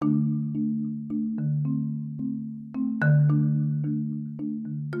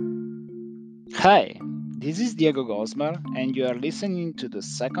Hi, this is Diego Gosmar, and you are listening to the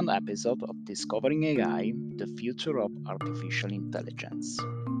second episode of Discovering AI, the future of artificial intelligence.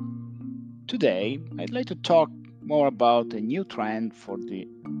 Today, I'd like to talk more about a new trend for the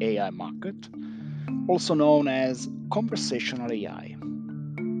AI market, also known as conversational AI.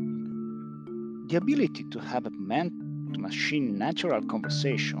 The ability to have a man to machine natural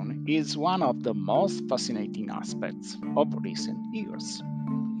conversation is one of the most fascinating aspects of recent years,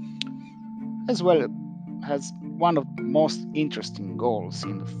 as well as one of the most interesting goals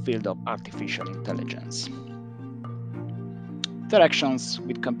in the field of artificial intelligence. Interactions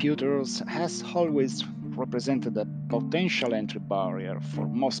with computers has always represented a potential entry barrier for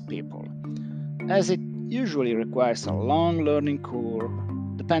most people, as it usually requires a long learning curve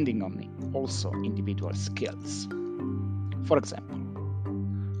depending on also individual skills. For example,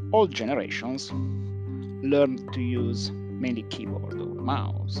 old generations learned to use mainly keyboard or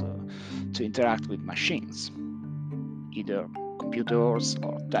mouse to interact with machines, either computers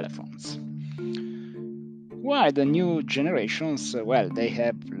or telephones. While the new generations, they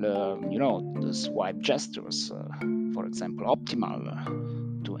have the swipe gestures, for example,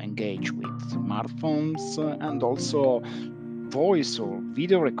 optimal to engage with smartphones, and also voice or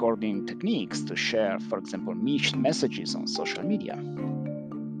video recording techniques to share, for example, messages on social media.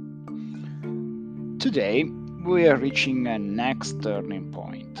 Today, we are reaching a next turning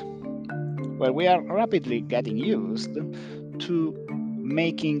point where we are rapidly getting used to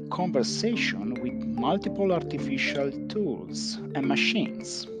making conversation with multiple artificial tools and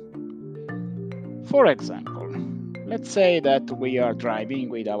machines. For example, let's say that we are driving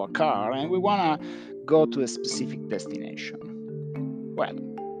with our car and we want to go to a specific destination. Well,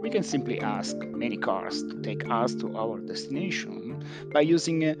 we can simply ask many cars to take us to our destination by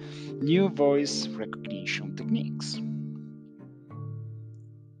using new voice recognition techniques.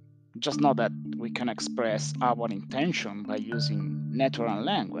 Just know that we can express our intention by using natural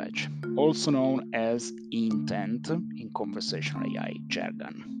language, also known as intent in conversational AI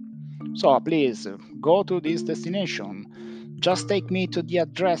jargon. So please go to this destination. Just take me to the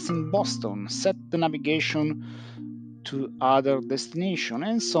address in Boston, set the navigation to other destination,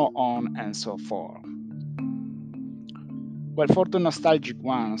 and so on and so forth. Well, for the nostalgic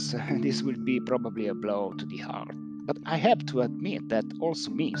ones, this will be probably a blow to the heart. But I have to admit that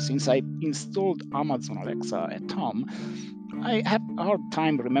also me, since I installed Amazon Alexa at home, I have a hard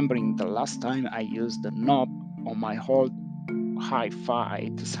time remembering the last time I used the knob on my old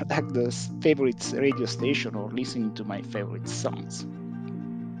hi-fi to select the favorite radio station or listening to my favorite songs.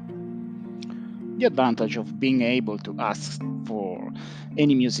 The advantage of being able to ask for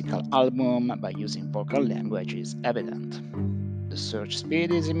any musical album by using vocal language is evident. The search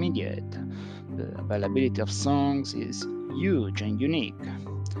speed is immediate. The availability of songs is huge and unique.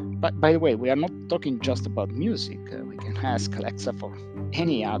 But by the way, we are not talking just about music. We can ask Alexa for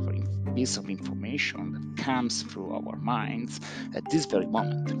any other piece of information that comes through our minds at this very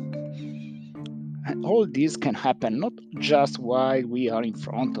moment. And all this can happen not just while we are in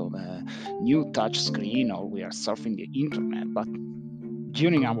front of a new touch screen or we are surfing the internet, but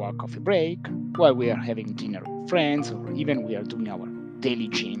during our coffee break, while we are having dinner with friends, or even we are doing our daily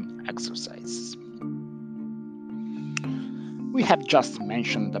gym exercises. We have just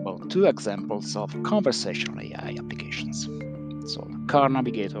mentioned about two examples of conversational AI applications, so the Car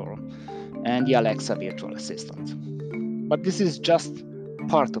Navigator and the Alexa virtual assistant. But this is just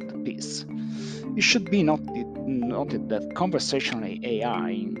part of the piece. It should be noted that conversational AI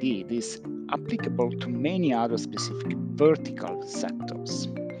indeed is applicable to many other specific vertical sectors,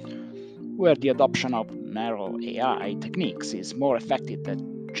 where the adoption of narrow AI techniques is more effective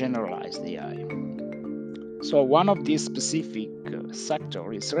than generalized AI. So one of these specific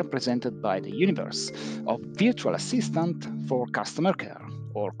sectors is represented by the universe of virtual assistant for customer care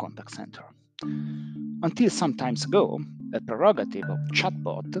or contact center. Until some time ago, a prerogative of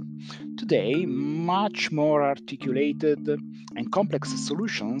chatbot, today much more articulated and complex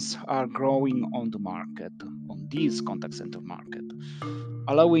solutions are growing on the market, on this contact center market,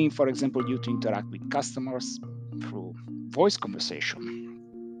 allowing, for example, you to interact with customers through voice conversation,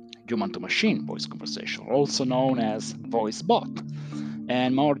 human-to-machine voice conversation, also known as voice bot,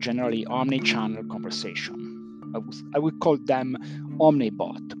 and more generally, omni-channel conversation. I would call them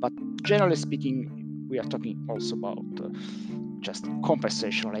omnibot, but generally speaking, we are talking also about just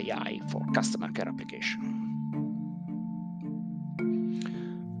conversational AI for customer care application.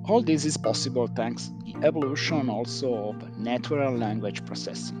 All this is possible thanks to the evolution also of natural language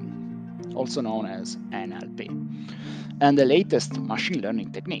processing, also known as NLP, and the latest machine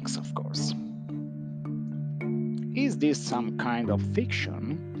learning techniques, of course. Is this some kind of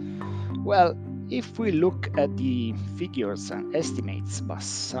fiction? Well, If we look at the figures and estimates by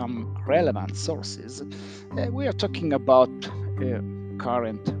some relevant sources, we are talking about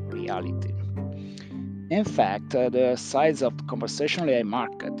current reality. In fact, the size of the conversational AI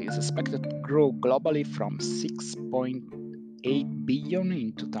market is expected to grow globally from 6.8 billion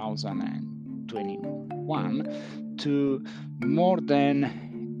in 2021 to more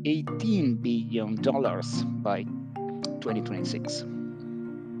than $18 billion by 2026.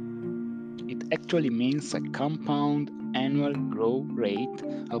 It actually means a compound annual growth rate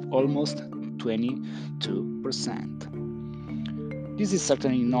of almost 22%. This is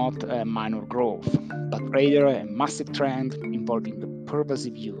certainly not a minor growth, but rather a massive trend involving the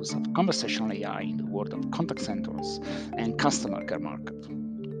pervasive use of conversational AI in the world of contact centers and customer care market.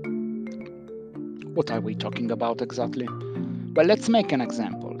 What are we talking about exactly? Well, let's make an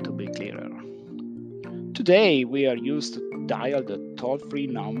example to be clearer. Today, we are used to dial the toll-free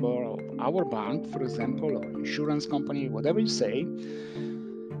number of our bank, for example, or insurance company, whatever you say.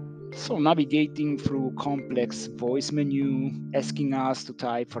 So navigating through complex voice menu, asking us to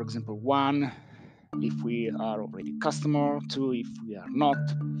type, for example, 1 if we are already customer, 2 if we are not.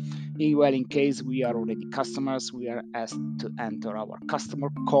 Well, in case we are already customers, we are asked to enter our customer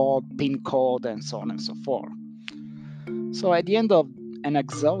code, PIN code, and so on and so forth. So at the end of an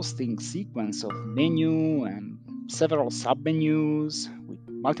exhausting sequence of menu and several submenus with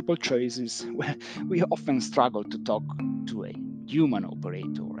multiple choices, we often struggle to talk to a human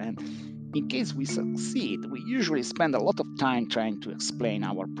operator. And in case we succeed, we usually spend a lot of time trying to explain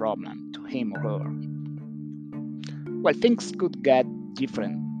our problem to him or her. Well, things could get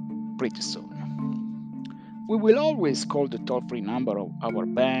different pretty soon. We will always call the toll-free number of our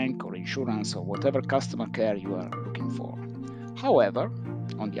bank or insurance or whatever customer care you are looking for. However,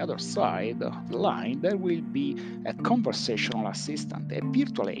 on the other side of the line, there will be a conversational assistant, a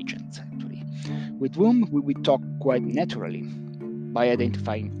virtual agent actually, with whom we will talk quite naturally by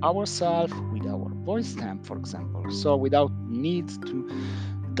identifying ourselves with our voice stamp, for example, so without need to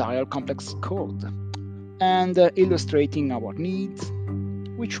dial complex code, and illustrating our needs,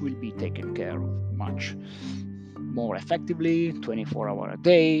 which will be taken care of much more effectively, 24 hours a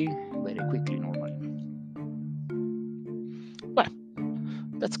day, very quickly normally. Well,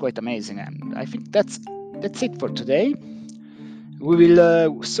 that's quite amazing, and I think that's it for today. We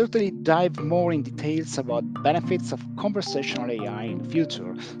will certainly dive more in details about benefits of conversational AI in the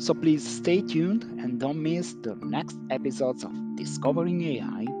future, so please stay tuned and don't miss the next episodes of Discovering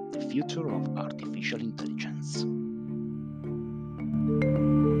AI, the Future of Artificial Intelligence.